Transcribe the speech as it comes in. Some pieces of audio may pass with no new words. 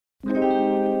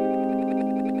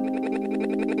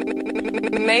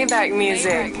Maybach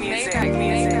music.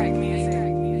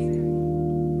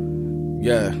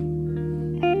 Yeah.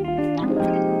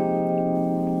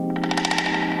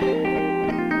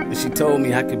 And she told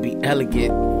me I could be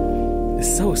elegant.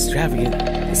 It's so extravagant.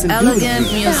 It's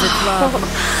Elegant music club.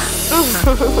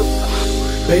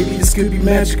 Baby, this could be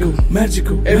magical,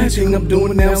 magical. Everything I'm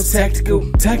doing now is tactical,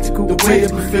 tactical. The way I've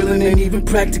been feeling ain't even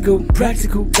practical,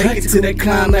 practical. Take it to that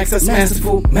climax, that's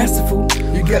masterful, masterful.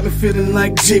 You got me feeling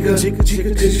like Jigga, cause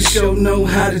you sure know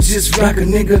how to just rock a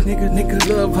nigga.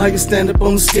 Love how you stand up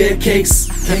on the staircase,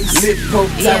 lip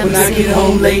poked out when I get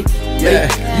home late. Yeah,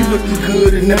 you looking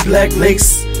good in that black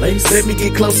lace. Let me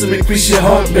get closer and increase your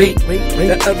heart rate.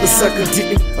 That other sucker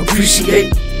didn't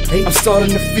appreciate. I'm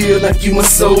starting to feel like you my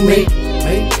soulmate.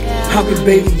 I've been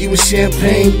bathing you in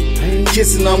champagne,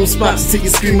 kissing on spots till you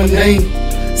scream my name.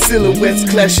 Silhouettes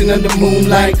clashing under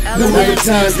moonlight. The way the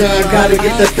time's done, gotta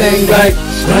get that thing right.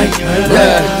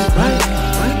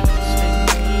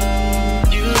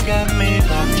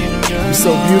 You're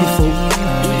so beautiful.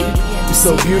 You're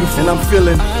so beautiful, and I'm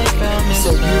feeling. You're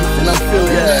so beautiful, and I'm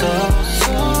feeling. Yeah.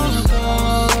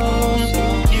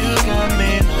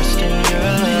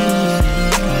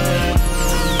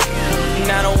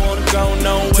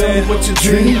 Tell me what you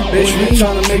dream, baby, I'm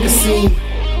tryna make a scene.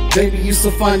 Baby, you so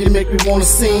fine, you make me wanna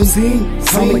sing.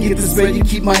 I'ma get this bread, you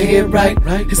keep my head right.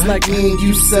 It's like me and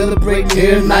you celebrating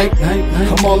every night.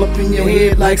 I'm all up in your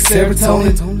head like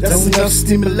serotonin. That's enough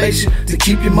stimulation to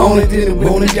keep you moaning. Then we're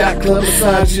on a yacht club,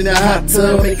 massage in a hot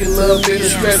tub, making love in a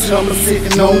stretch, I'm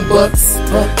sitting on butts.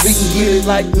 We can get it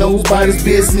like nobody's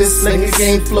business. Like a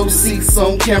game flow seats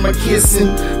on camera kissing.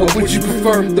 Or would you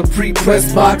prefer the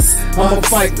pre-press box? I'ma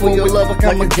fight for your love like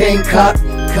I'm a gamecock.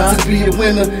 To be a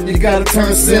winner, you gotta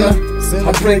turn center.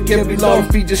 I break every law and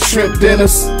feed just shrimp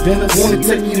dinners. Wanna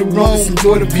take you to Rome,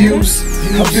 enjoy the views.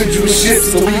 I'll build you a ship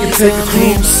so we can take a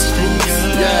cruise.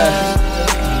 Yeah.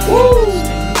 Woo!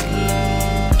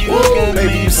 Woo!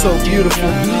 Baby, you're so beautiful.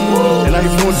 And I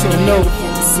just want you to know.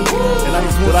 And I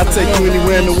just want I take you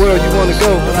anywhere in the world you wanna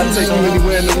go. But I take you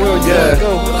anywhere in the world you wanna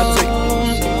go. But I take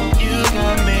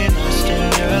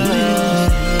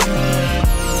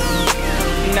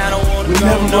we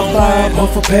never revive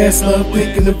off a past love,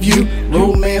 thinking of you.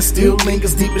 Romance still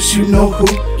lingers deep as you know who.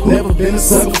 Never been a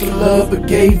sucker for love, but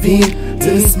gave in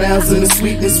to the smiles and the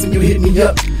sweetness when you hit me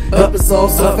up. Up is all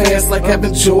so fast, like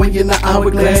having joy in the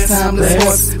hourglass. Timeless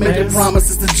hearts, making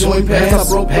promises to join past. I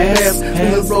broke past,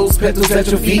 feeling rose petals at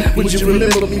your feet. Would you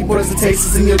remember me, words and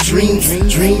tastes in your dreams? I'm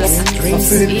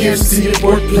sending years to your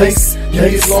workplace. You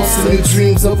get lost in the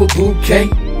dreams of a bouquet.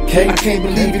 I can't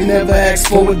believe you never asked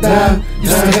for a dime.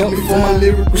 Used to help me for my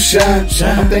lyrical shine.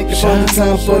 I'm thanking about the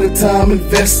time for the time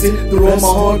invested. Through all my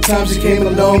hard times you came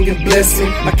along and blessed me.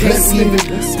 I can't even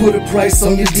put a price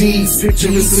on your deeds.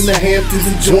 Picture us in the Hamptons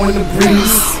enjoying the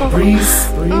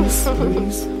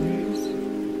breeze.